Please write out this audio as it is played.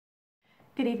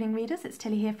Good evening readers, it's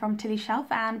Tilly here from Tilly's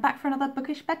Shelf and back for another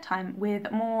bookish bedtime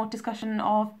with more discussion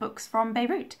of books from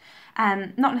Beirut.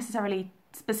 Not necessarily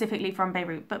specifically from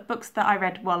Beirut, but books that I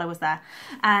read while I was there.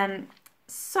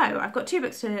 So I've got two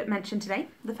books to mention today.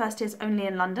 The first is Only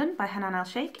in London by Hanan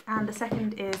Al-Shaykh and the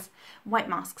second is White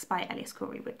Masks by Elias,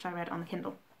 Khoury, which I read on the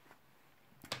Kindle.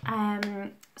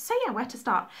 So yeah, where to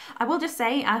start? I will just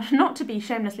say, not to be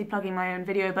shamelessly plugging my own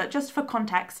video, but just for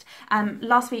context,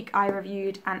 last week I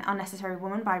reviewed An Unnecessary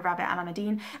Woman by Rabih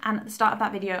Alameddine, and at the start of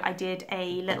that video I did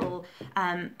a little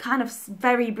kind of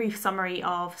very brief summary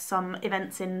of some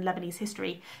events in Lebanese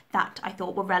history that I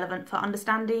thought were relevant for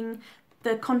understanding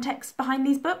the context behind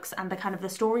these books and the kind of the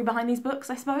story behind these books,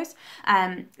 I suppose.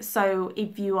 So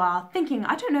if you are thinking,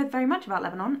 I don't know very much about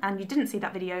Lebanon, and you didn't see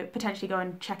that video, potentially go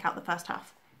and check out the first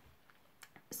half.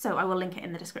 So I will link it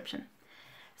in the description.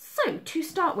 So to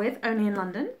start with, Only in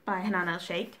London by Hanan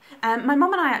Al-Shaykh. My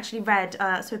mum and I actually read,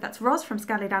 so that's Roz from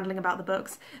Scally Dandling About the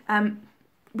Books.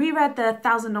 We read the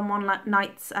 1001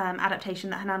 Nights adaptation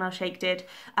that Hanan Al-Shaykh did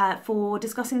for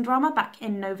discussing drama back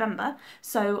in November.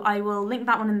 So I will link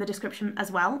that one in the description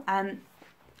as well.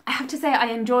 I have to say I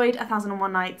enjoyed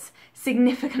 1001 Nights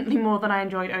significantly more than I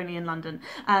enjoyed Only in London.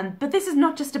 But this is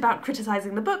not just about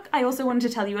criticising the book, I also wanted to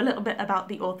tell you a little bit about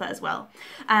the author as well.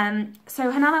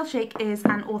 So Hanan Al-Shaykh is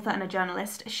an author and a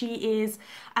journalist. She is,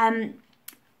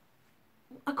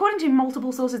 according to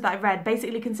multiple sources that I've read,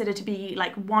 basically considered to be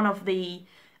like one of the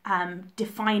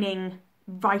defining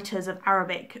writers of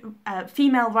Arabic,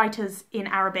 female writers in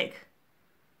Arabic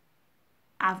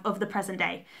of the present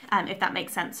day, if that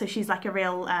makes sense. So she's like a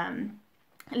real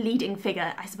leading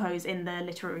figure, I suppose, in the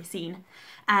literary scene,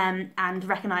 and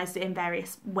recognised in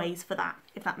various ways for that,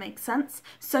 if that makes sense.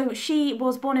 So she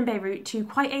was born in Beirut to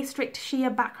quite a strict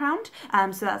Shia background,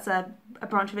 so that's a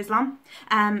branch of Islam,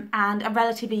 and a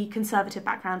relatively conservative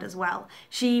background as well.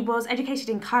 She was educated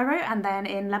in Cairo and then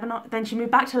in Lebanon, then she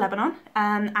moved back to Lebanon,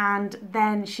 and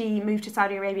then she moved to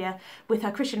Saudi Arabia with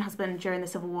her Christian husband during the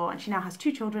Civil War, and she now has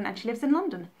 2 children and she lives in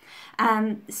London.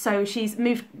 So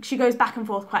she goes back and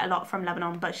forth quite a lot from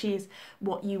Lebanon, but she's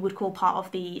what you would call part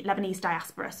of the Lebanese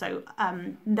diaspora. So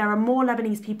there are more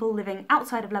Lebanese people living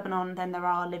outside of Lebanon than there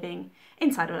are living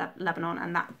inside of Lebanon,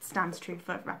 and that stands true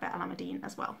for Rabih Alameddine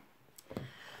as well.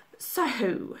 So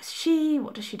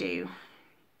what does she do?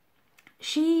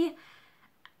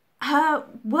 Her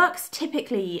works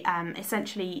typically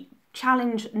essentially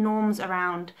challenge norms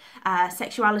around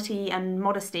sexuality and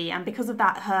modesty, and because of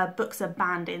that her books are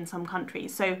banned in some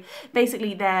countries. So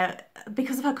basically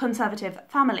because of her conservative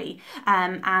family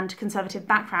and conservative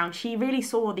background, she really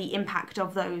saw the impact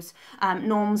of those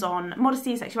norms on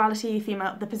modesty, sexuality,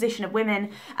 the position of women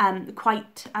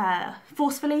quite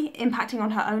forcefully impacting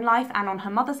on her own life and on her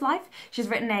mother's life. She's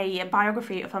written a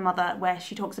biography of her mother where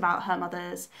she talks about her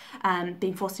mother's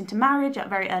being forced into marriage at a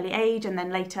very early age, and then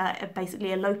later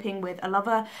basically eloping with a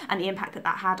lover, and the impact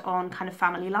that had on kind of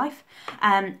family life.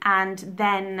 And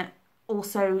then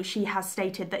also she has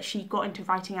stated that she got into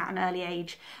writing at an early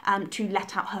age to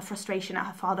let out her frustration at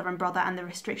her father and brother and the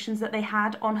restrictions that they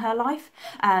had on her life.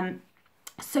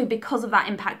 So because of that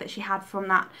impact that she had from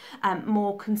that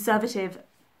more conservative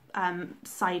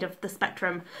side of the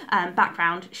spectrum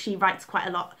background, she writes quite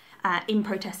a lot in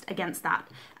protest against that.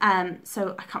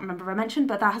 So I can't remember if I mentioned,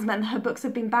 but that has meant that her books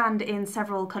have been banned in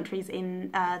several countries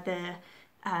in the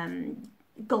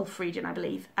Gulf region, I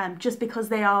believe, just because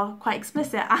they are quite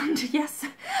explicit. And yes,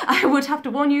 I would have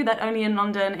to warn you that Only in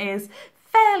London is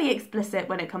fairly explicit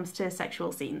when it comes to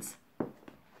sexual scenes.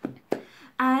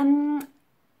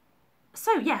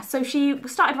 So she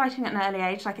started writing at an early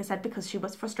age, like I said, because she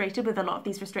was frustrated with a lot of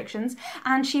these restrictions,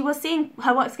 and she was seeing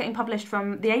her works getting published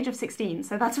from the age of 16,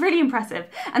 so that's really impressive.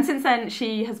 And since then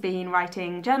she has been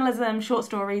writing journalism, short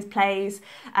stories, plays,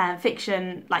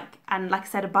 fiction, and like I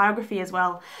said, a biography as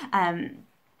well,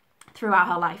 throughout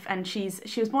her life. And she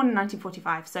was born in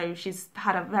 1945, so she's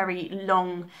had a very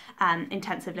long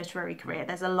intensive literary career.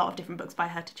 There's a lot of different books by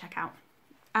her to check out.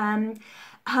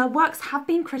 Her works have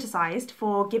been criticised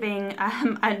for giving,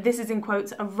 and this is in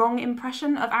quotes, a wrong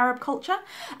impression of Arab culture.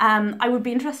 I would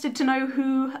be interested to know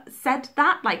who said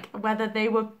that, like whether they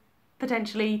were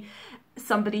potentially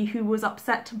somebody who was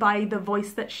upset by the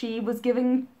voice that she was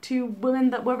giving to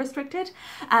women that were restricted.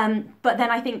 But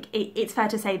then I think it's fair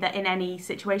to say that in any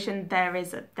situation there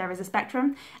is a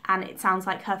spectrum, and it sounds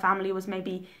like her family was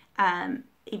maybe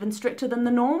even stricter than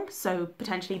the norm, so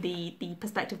potentially the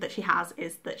perspective that she has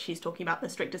is that she's talking about the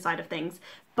stricter side of things.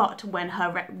 But when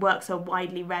her works are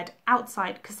widely read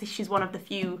outside, because she's one of the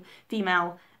few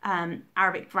female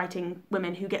Arabic writing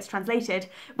women who gets translated,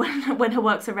 when her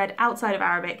works are read outside of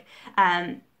Arabic,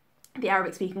 the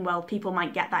Arabic speaking world, people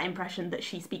might get that impression that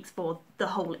she speaks for the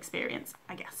whole experience,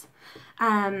 I guess.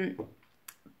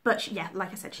 But yeah,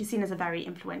 like I said, she's seen as a very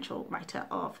influential writer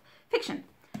of fiction,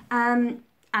 and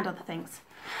other things.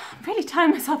 I'm really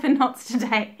tying myself in knots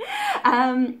today.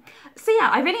 So yeah,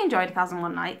 I really enjoyed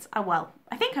 1001 Nights. Well,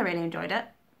 I think I really enjoyed it.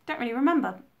 Don't really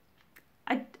remember.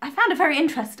 I found it very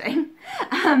interesting,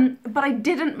 but I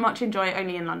didn't much enjoy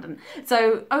Only in London.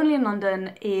 So Only in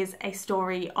London is a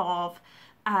story of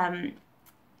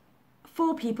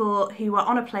 4 people who are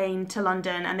on a plane to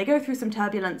London, and they go through some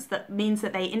turbulence that means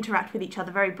that they interact with each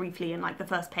other very briefly in like the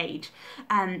first page,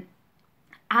 and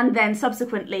then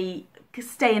subsequently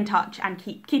stay in touch and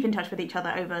keep in touch with each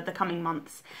other over the coming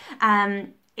months.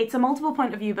 It's a multiple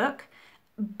point of view book,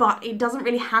 but it doesn't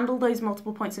really handle those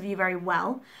multiple points of view very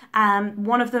well.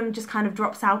 One of them just kind of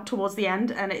drops out towards the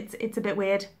end, and it's a bit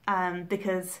weird,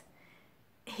 because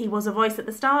he was a voice at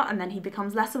the start and then he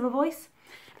becomes less of a voice.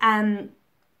 And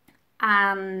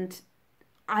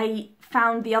I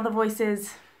found the other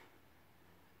voices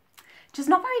just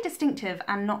not very distinctive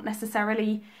and not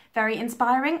necessarily very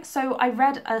inspiring. So I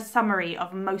read a summary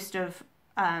of most of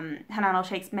Hanan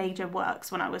Al-Shaykh's major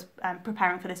works when I was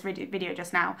preparing for this video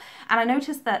just now, and I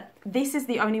noticed that this is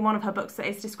the only one of her books that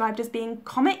is described as being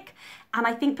comic, and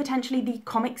I think potentially the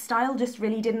comic style just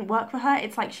really didn't work for her.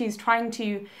 It's like she's kind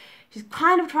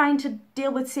of trying to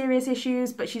deal with serious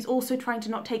issues, but she's also trying to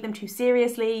not take them too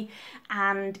seriously,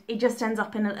 and it just ends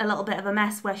up in a little bit of a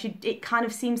mess where it kind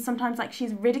of seems sometimes like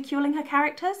she's ridiculing her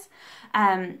characters,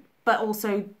 but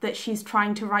also that she's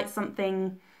trying to write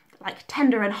something like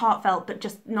tender and heartfelt, but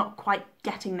just not quite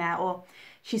getting there, or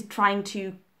she's trying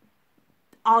to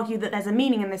argue that there's a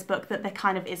meaning in this book that there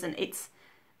kind of isn't. It's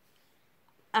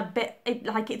a bit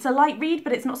like it's a light read,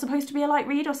 but it's not supposed to be a light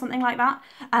read or something like that.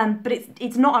 But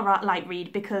it's not a light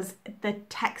read because the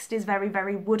text is very,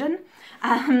 very wooden.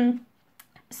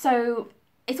 So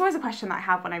it's always a question that I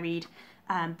have when I read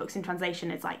books in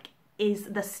translation. It's like, is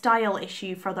the style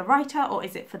issue for the writer or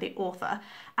is it for the author?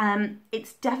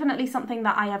 It's definitely something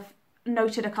that I have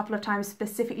noted a couple of times,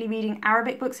 specifically reading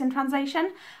Arabic books in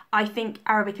translation. I think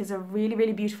Arabic is a really,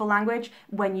 really beautiful language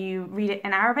when you read it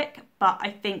in Arabic, but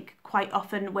I think quite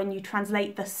often when you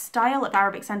translate the style of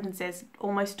Arabic sentences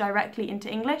almost directly into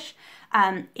English,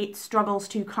 it struggles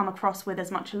to come across with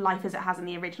as much life as it has in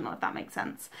the original, if that makes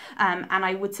sense. And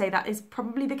I would say that is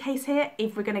probably the case here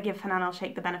if we're going to give Hanan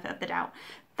Al-Shaykh the benefit of the doubt.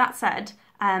 That said,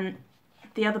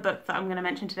 the other book that I'm going to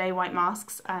mention today, White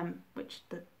Masks, which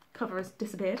the cover has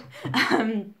disappeared,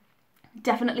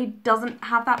 definitely doesn't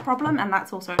have that problem, and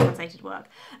that's also a translated work.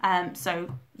 So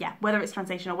yeah, whether it's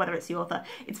translation or whether it's the author,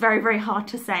 it's very, very hard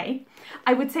to say.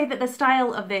 I would say that the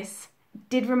style of this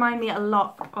did remind me a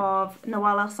lot of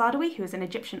Nawal El-Saadawi, who is an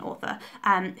Egyptian author,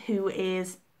 who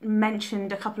is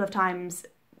mentioned a couple of times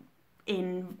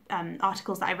in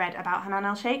articles that I read about Hanan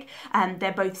Al-Shaykh.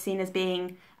 They're both seen as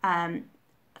being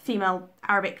female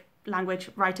Arabic language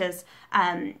writers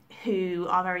who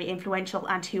are very influential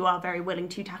and who are very willing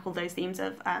to tackle those themes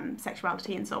of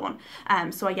sexuality and so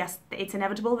on. So I guess it's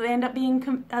inevitable that they end up being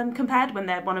compared when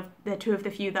they're two of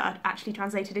the few that are actually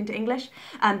translated into English.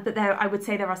 But I would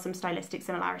say there are some stylistic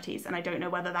similarities, and I don't know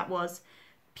whether that was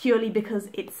purely because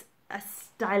it's a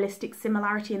stylistic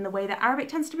similarity in the way that Arabic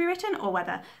tends to be written, or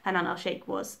whether Hanan Al-Shaykh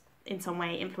was in some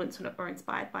way influenced or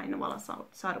inspired by Nawal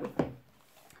El-Saadawi.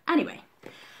 Anyway,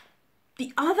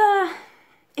 the other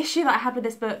issue that I had with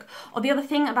this book, or the other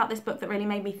thing about this book that really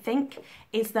made me think,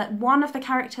 is that one of the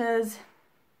characters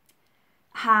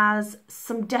has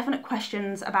some definite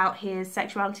questions about his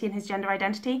sexuality and his gender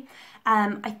identity.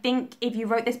 I think if you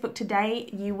wrote this book today,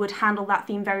 you would handle that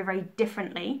theme very, very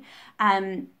differently.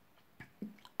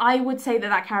 I would say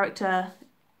that character,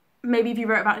 maybe if you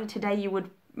wrote about it today, you would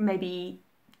maybe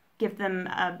give them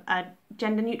a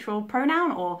gender neutral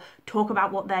pronoun or talk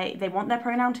about what they want their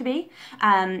pronoun to be.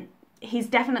 He's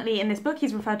definitely, in this book,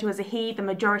 he's referred to as a he the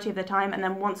majority of the time, and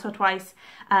then once or twice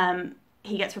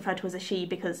he gets referred to as a she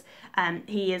because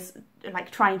he is like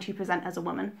trying to present as a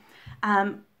woman.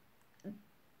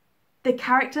 The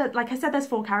character, like I said, there's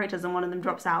 4 characters and one of them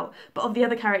drops out, but of the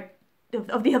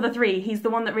other 3, he's the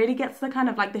one that really gets the kind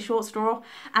of like the short straw,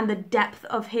 and the depth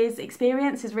of his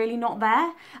experience is really not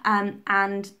there.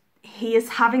 And he is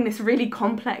having this really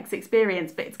complex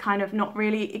experience, but it's kind of not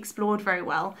really explored very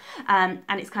well. And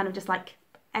it's kind of just like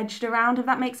edged around, if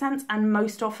that makes sense. And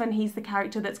most often he's the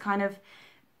character that's kind of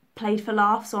played for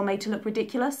laughs or made to look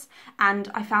ridiculous.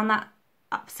 And I found that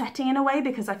upsetting in a way,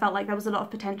 because I felt like there was a lot of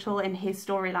potential in his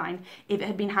storyline if it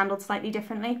had been handled slightly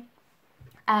differently.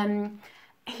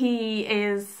 He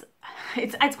is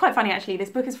it's quite funny actually. This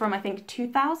book is from, I think,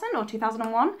 2000 or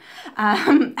 2001,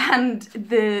 and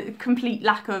the complete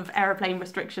lack of aeroplane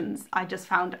restrictions I just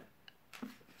found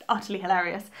utterly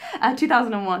hilarious.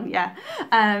 2001, yeah.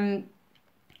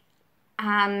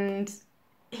 And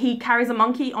he carries a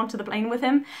monkey onto the plane with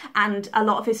him, and a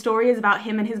lot of his story is about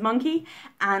him and his monkey.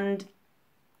 And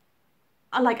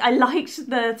I liked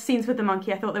the scenes with the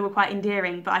monkey. I thought they were quite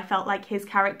endearing, but I felt like his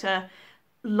character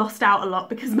lost out a lot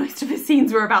because most of his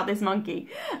scenes were about this monkey.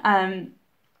 And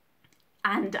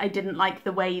I didn't like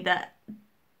the way that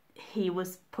he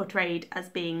was portrayed as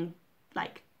being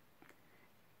like,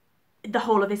 the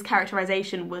whole of his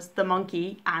characterization was the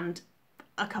monkey and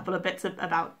a couple of bits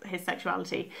about his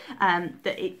sexuality.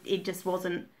 That it just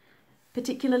wasn't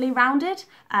particularly rounded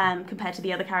compared to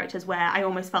the other characters, where I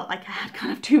almost felt like I had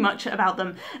kind of too much about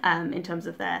them in terms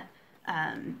of their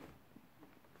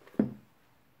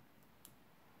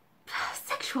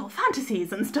sexual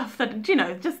fantasies and stuff that, you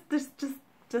know,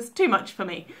 just too much for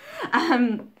me.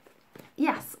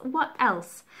 Yes, what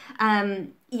else?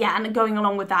 Yeah, and going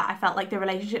along with that, I felt like the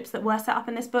relationships that were set up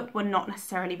in this book were not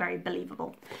necessarily very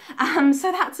believable.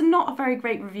 So that's not a very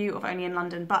great review of Only in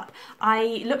London, but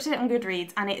I looked at it on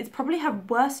Goodreads and it is probably her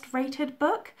worst rated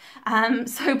book,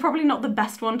 so probably not the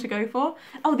best one to go for.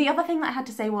 Oh, the other thing that I had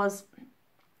to say was,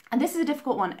 and this is a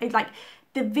difficult one, it's like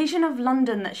the vision of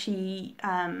London that she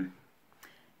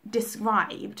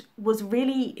described was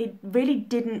it really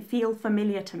didn't feel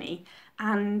familiar to me.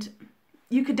 And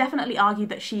you could definitely argue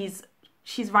that she's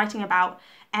writing about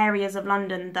areas of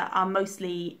London that are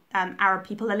mostly Arab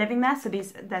people are living there. So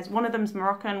there's one of them's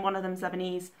Moroccan, one of them's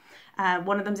Lebanese,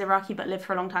 one of them's Iraqi but lived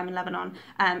for a long time in Lebanon.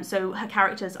 So her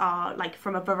characters are like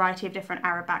from a variety of different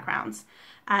Arab backgrounds.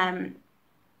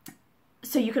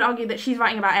 So you could argue that she's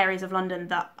writing about areas of London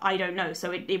that I don't know,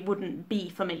 so it wouldn't be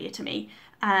familiar to me.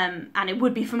 And it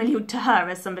would be familiar to her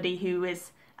as somebody who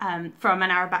is from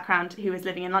an Arab background who is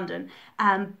living in London.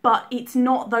 But it's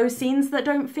not those scenes that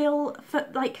don't feel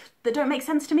that don't make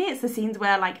sense to me. It's the scenes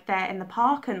where like they're in the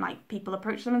park and like people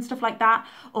approach them and stuff like that,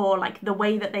 or like the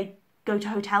way that they go to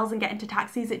hotels and get into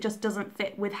taxis. It just doesn't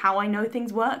fit with how I know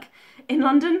things work in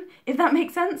London, if that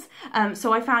makes sense.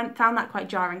 So I found that quite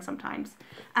jarring sometimes.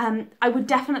 I would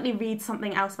definitely read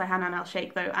something else by Hanan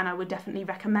Al-Shaykh though, and I would definitely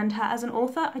recommend her as an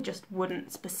author. I just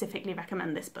wouldn't specifically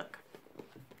recommend this book,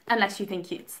 unless you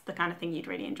think it's the kind of thing you'd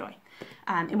really enjoy,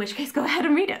 in which case go ahead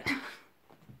and read it.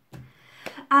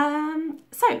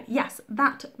 So yes,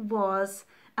 that was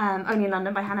Only in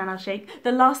London by Hanan Al-Shaykh.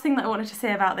 The last thing that I wanted to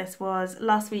say about this was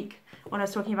last week when I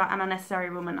was talking about An Unnecessary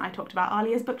Woman, I talked about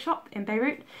Alia's bookshop in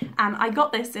Beirut. I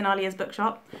got this in Alia's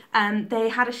bookshop. They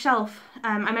had a shelf.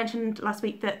 I mentioned last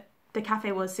week that the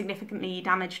cafe was significantly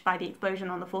damaged by the explosion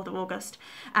on the 4th of August.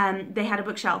 They had a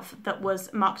bookshelf that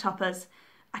was marked up as,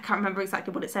 I can't remember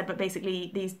exactly what it said, but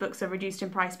basically these books are reduced in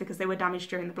price because they were damaged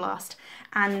during the blast.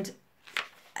 And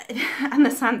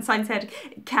the sign said,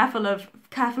 careful of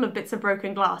bits of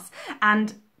broken glass.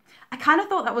 And I kind of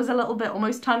thought that was a little bit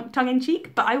almost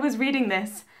tongue-in-cheek, but I was reading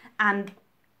this and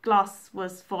glass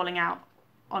was falling out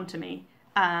onto me,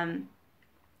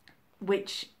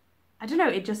 which, I don't know,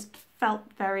 it just felt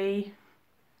very...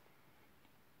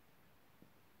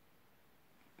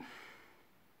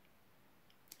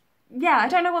 Yeah, I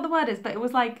don't know what the word is, but it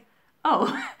was like,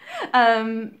 oh.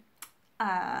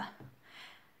 I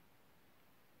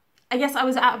guess I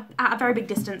was at a very big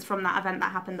distance from that event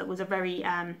that happened, that was a very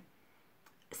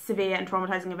severe and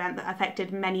traumatizing event that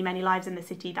affected many, many lives in the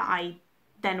city that I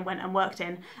then went and worked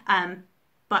in.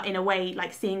 But in a way,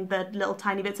 like seeing the little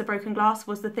tiny bits of broken glass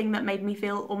was the thing that made me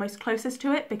feel almost closest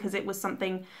to it, because it was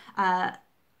something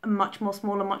much more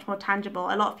small and much more tangible.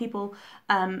 A lot of people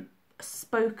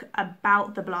spoke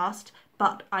about the blast,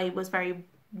 but I was very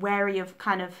wary of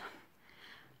kind of,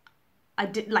 I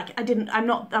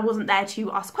wasn't there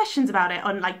to ask questions about it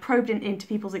and like probed into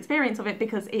people's experience of it,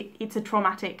 because it's a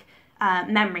traumatic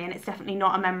memory, and it's definitely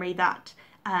not a memory that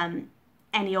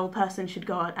any old person should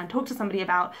go out and talk to somebody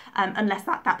about, unless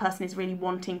that person is really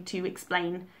wanting to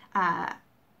explain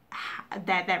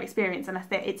their experience, unless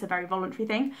it's a very voluntary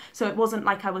thing. So it wasn't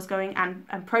like I was going and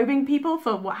probing people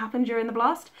for what happened during the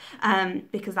blast,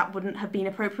 because that wouldn't have been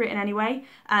appropriate in any way.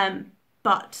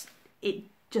 But it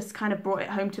just kind of brought it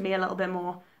home to me a little bit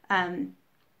more,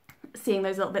 seeing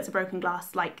those little bits of broken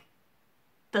glass, like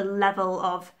the level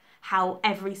of how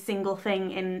every single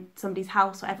thing in somebody's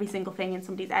house or every single thing in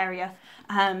somebody's area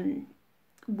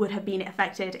would have been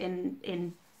affected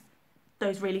in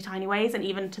those really tiny ways. And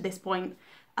even to this point,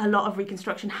 a lot of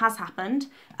reconstruction has happened,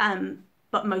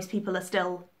 but most people are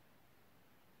still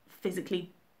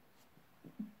physically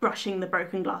brushing the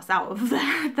broken glass out of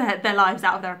their lives,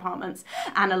 out of their apartments,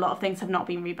 and a lot of things have not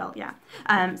been rebuilt yet.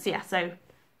 So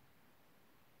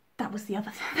that was the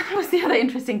other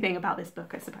interesting thing about this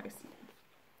book, I suppose.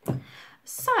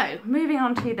 So moving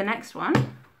on to the next one,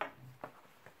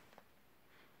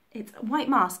 it's White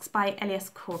Masks by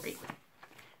Elias Khoury.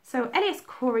 So Elias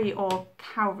Khoury, or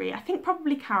Khoury, I think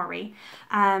probably Khoury,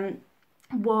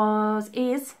 was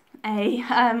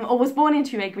born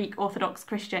into a Greek Orthodox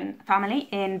Christian family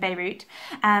in Beirut,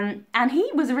 and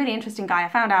he was a really interesting guy. I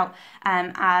found out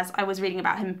as I was reading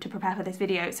about him to prepare for this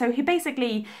video. So he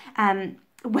basically,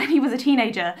 when he was a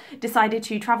teenager, decided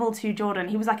to travel to Jordan.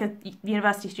 He was like a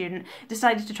university student,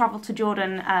 decided to travel to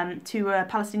Jordan to a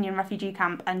Palestinian refugee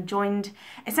camp, and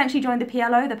essentially joined the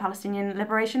PLO, the Palestinian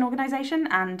Liberation Organization,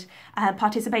 and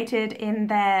participated in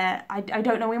their, I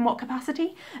don't know in what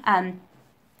capacity,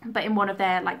 but in one of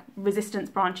their like resistance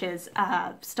branches,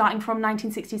 starting from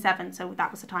 1967. So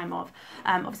that was a time of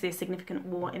obviously a significant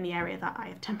war in the area that I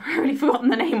have temporarily forgotten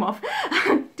the name of.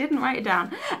 Didn't write it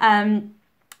down.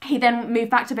 He then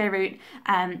moved back to Beirut,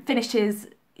 finished his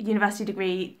university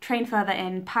degree, trained further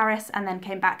in Paris, and then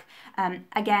came back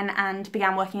again and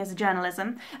began working as a journalist.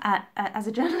 At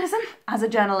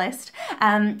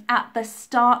the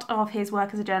start of his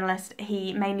work as a journalist,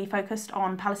 he mainly focused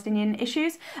on Palestinian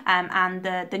issues and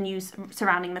the news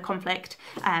surrounding the conflict,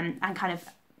 and kind of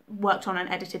worked on and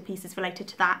edited pieces related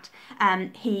to that.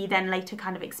 He then later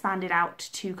kind of expanded out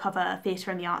to cover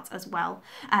theatre and the arts as well.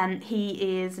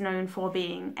 He is known for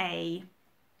being a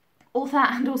author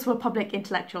and also a public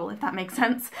intellectual, if that makes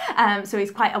sense. So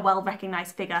he's quite a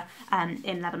well-recognised figure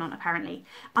in Lebanon, apparently.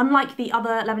 Unlike the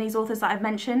other Lebanese authors that I've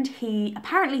mentioned, he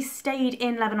apparently stayed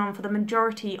in Lebanon for the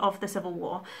majority of the civil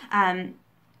war,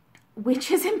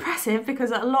 which is impressive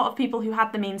because a lot of people who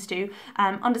had the means to,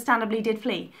 understandably did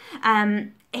flee.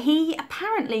 He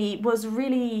apparently was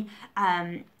really,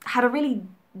 had a really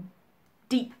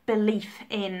deep belief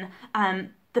in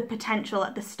the potential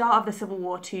at the start of the Civil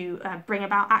War to bring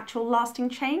about actual lasting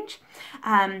change,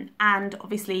 and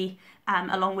obviously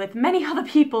along with many other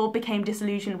people became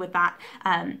disillusioned with that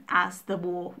as the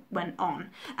war went on.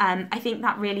 I think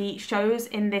that really shows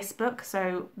in this book,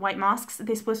 so White Masks.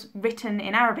 This was written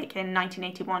in Arabic in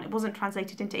 1981. It wasn't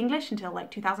translated into English until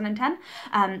like 2010,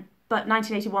 but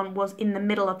 1981 was in the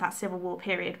middle of that Civil War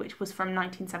period, which was from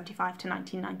 1975 to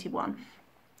 1991.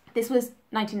 This was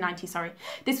 1990, sorry.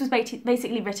 This was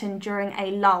basically written during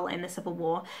a lull in the Civil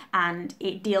War, and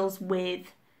it deals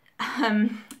with,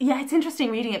 it's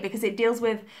interesting reading it because it deals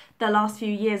with the last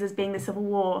few years as being the Civil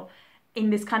War in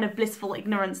this kind of blissful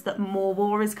ignorance that more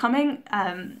war is coming,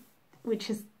 which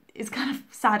is kind of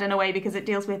sad in a way because it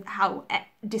deals with how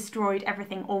destroyed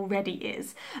everything already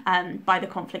is by the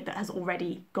conflict that has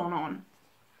already gone on.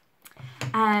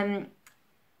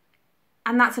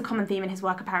 And that's a common theme in his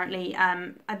work, apparently.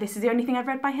 This is the only thing I've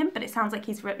read by him, but it sounds like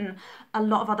he's written a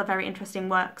lot of other very interesting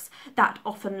works that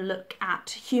often look at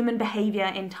human behaviour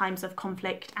in times of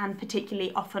conflict, and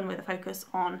particularly often with a focus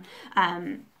on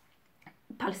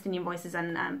Palestinian voices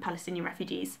and Palestinian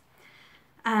refugees.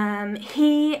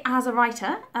 He, as a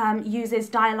writer, uses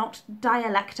dialect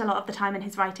a lot of the time in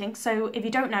his writing. So if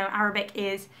you don't know, Arabic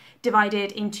is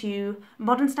divided into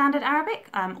Modern Standard Arabic,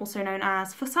 also known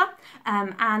as Fusha,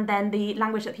 and then the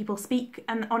language that people speak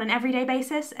on an everyday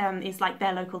basis is like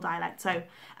their local dialect. So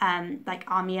like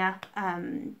Amia,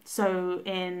 so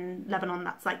in Lebanon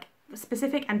that's like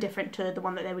specific and different to the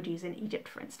one that they would use in Egypt,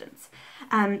 for instance.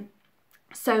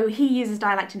 So he uses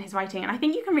dialect in his writing, and I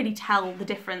think you can really tell the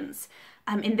difference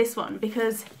in this one,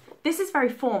 because this is very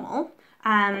formal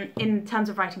in terms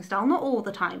of writing style, not all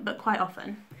the time, but quite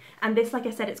often. And this, like I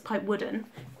said, it's quite wooden.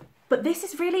 But this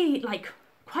is really like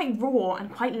quite raw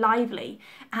and quite lively.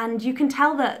 And you can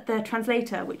tell that the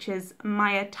translator, which is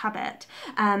Maya Tabet,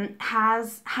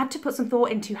 has had to put some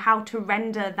thought into how to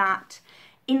render that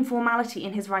informality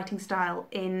in his writing style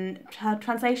in her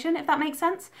translation, if that makes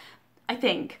sense, I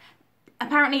think.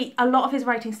 Apparently, a lot of his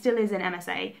writing still is in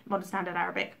MSA, Modern Standard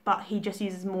Arabic, but he just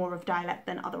uses more of dialect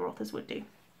than other authors would do.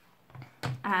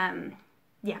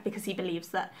 Because he believes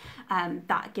that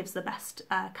that gives the best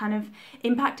kind of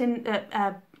impact in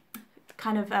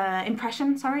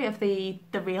impression, of the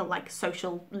real like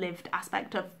social lived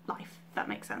aspect of life, if that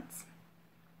makes sense.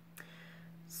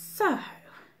 So,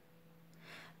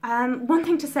 one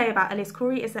thing to say about Elias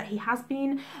Khoury is that he has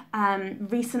been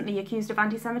recently accused of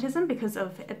anti-Semitism because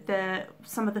of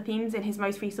some of the themes in his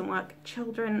most recent work,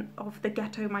 Children of the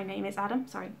Ghetto, My Name is Adam.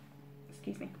 Sorry,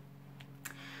 excuse me.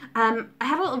 I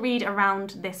had a little read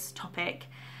around this topic,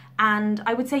 and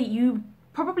I would say you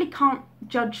probably can't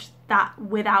judge that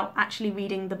without actually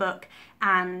reading the book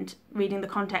and reading the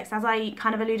context. As I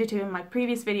kind of alluded to in my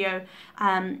previous video,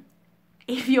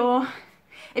 if you're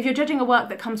judging a work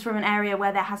that comes from an area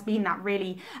where there has been that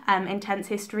really intense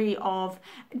history of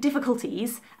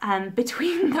difficulties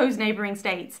between those neighbouring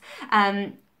states,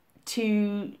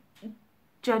 to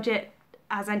judge it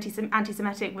as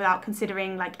anti-Semitic without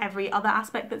considering like every other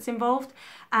aspect that's involved,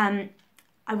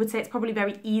 I would say it's probably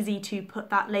very easy to put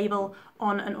that label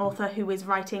on an author who is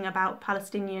writing about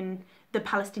the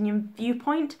Palestinian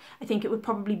viewpoint. I think it would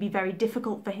probably be very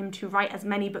difficult for him to write as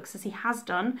many books as he has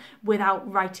done without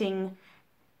writing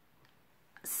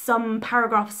some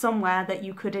paragraph somewhere that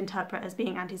you could interpret as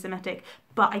being anti-Semitic.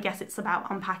 But I guess it's about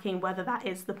unpacking whether that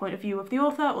is the point of view of the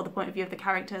author or the point of view of the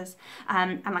characters.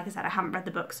 And like I said, I haven't read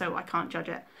the book, so I can't judge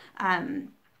it.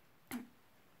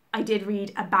 I did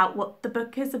read about what the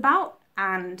book is about,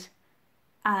 and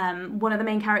one of the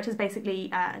main characters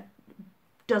basically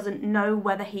doesn't know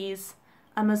whether he's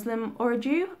a Muslim or a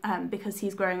Jew, because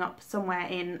he's growing up somewhere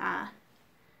in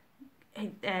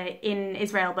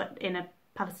Israel, but in a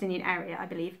Palestinian area, I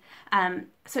believe.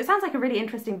 So it sounds like a really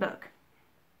interesting book.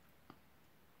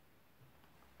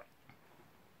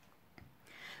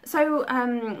 So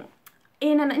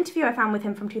in an interview I found with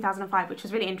him from 2005, which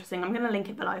was really interesting, I'm going to link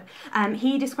it below,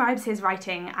 he describes his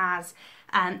writing as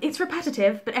it's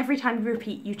repetitive, but every time you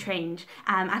repeat, you change.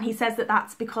 And he says that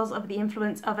that's because of the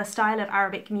influence of a style of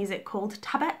Arabic music called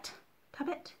Tarab.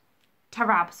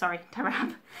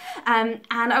 And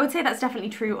I would say that's definitely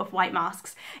true of White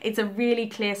Masks. It's a really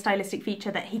clear stylistic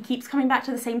feature that he keeps coming back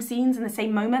to the same scenes and the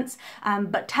same moments,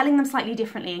 but telling them slightly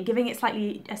differently and giving it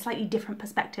a slightly different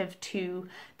perspective to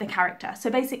the character. So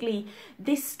basically,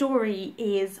 this story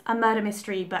is a murder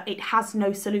mystery, but it has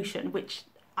no solution, which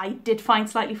I did find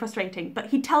slightly frustrating. But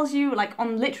he tells you, like,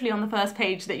 literally on the first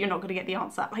page that you're not going to get the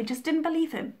answer. I just didn't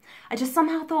believe him. I just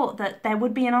somehow thought that there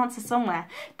would be an answer somewhere.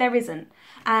 There isn't.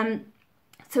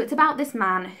 So it's about this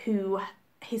man who,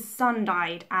 his son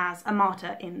died as a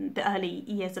martyr in the early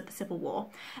years of the Civil War.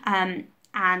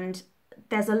 And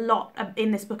there's a lot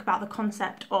in this book about the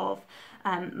concept of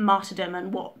martyrdom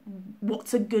and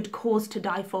what's a good cause to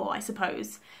die for, I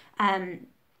suppose. And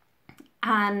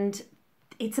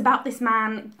it's about this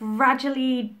man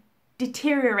gradually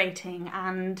deteriorating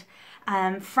and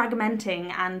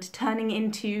fragmenting and turning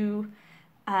into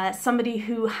somebody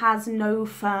who has no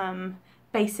firm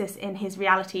basis in his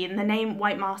reality. And the name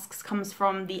White Masks comes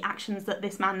from the actions that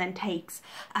this man then takes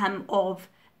of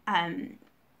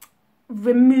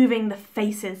removing the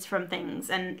faces from things,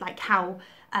 and like how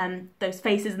those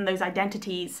faces and those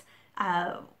identities,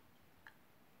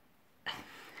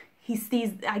 he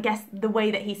sees, I guess, the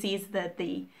way that he sees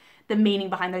the meaning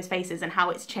behind those faces and how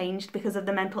it's changed because of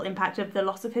the mental impact of the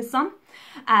loss of his son.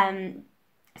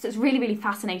 So it's really, really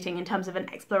fascinating in terms of an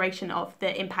exploration of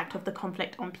the impact of the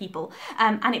conflict on people.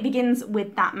 And it begins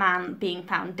with that man being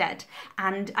found dead.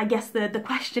 And I guess the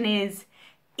question is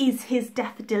his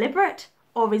death deliberate,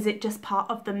 or is it just part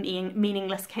of the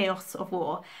meaningless chaos of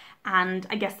war? And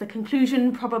I guess the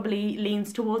conclusion probably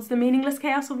leans towards the meaningless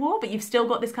chaos of war, but you've still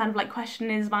got this kind of like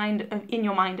question in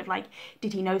your mind of like,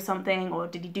 did he know something, or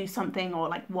did he do something, or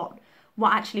like what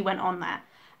actually went on there?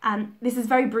 This is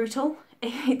very brutal.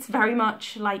 It's very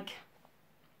much like,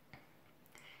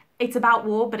 it's about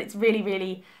war, but it's really,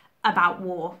 really about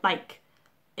war. Like,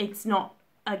 it's not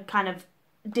a kind of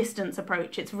distance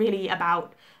approach. It's really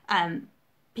about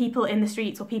people in the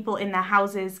streets or people in their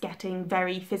houses getting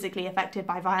very physically affected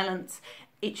by violence.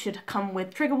 It should come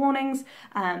with trigger warnings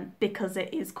because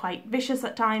it is quite vicious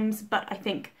at times, but I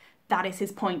think that is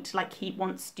his point. Like, he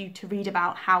wants you to read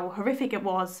about how horrific it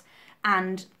was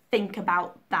and think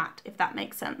about that, if that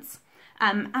makes sense.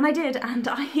 And I did, and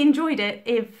I enjoyed it.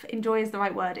 If enjoy is the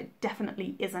right word, it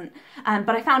definitely isn't. But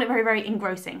I found it very, very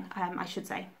engrossing, I should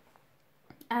say.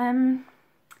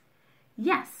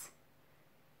 Yes.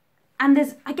 And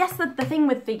there's, I guess, the thing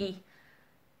with the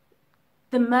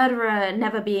murderer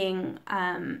never being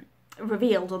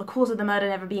revealed, or the cause of the murder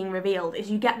never being revealed, is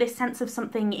you get this sense of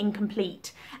something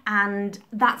incomplete. And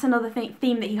that's another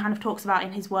theme that he kind of talks about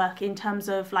in his work, in terms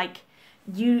of like,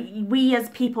 we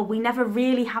as people, we never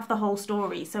really have the whole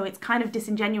story, so it's kind of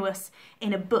disingenuous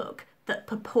in a book that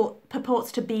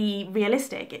purports to be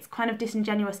realistic. It's kind of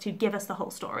disingenuous to give us the whole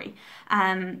story.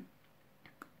 And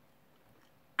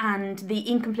the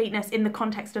incompleteness in the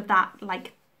context of that,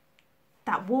 like,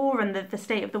 that war and the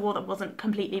state of the war that wasn't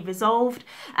completely resolved,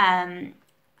 yeah,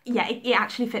 it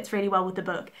actually fits really well with the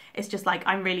book. It's just like,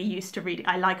 I'm really used to reading,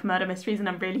 I like murder mysteries, and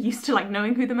I'm really used to like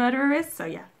knowing who the murderer is, so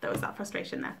yeah, there was that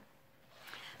frustration there.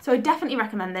 So I definitely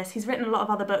recommend this. He's written a lot of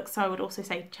other books, so I would also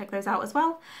say check those out as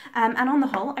well. And on the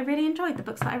whole, I really enjoyed the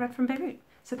books that I read from Beirut.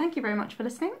 So thank you very much for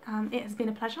listening. It has been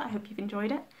a pleasure. I hope you've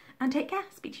enjoyed it. And take care.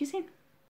 Speak to you soon.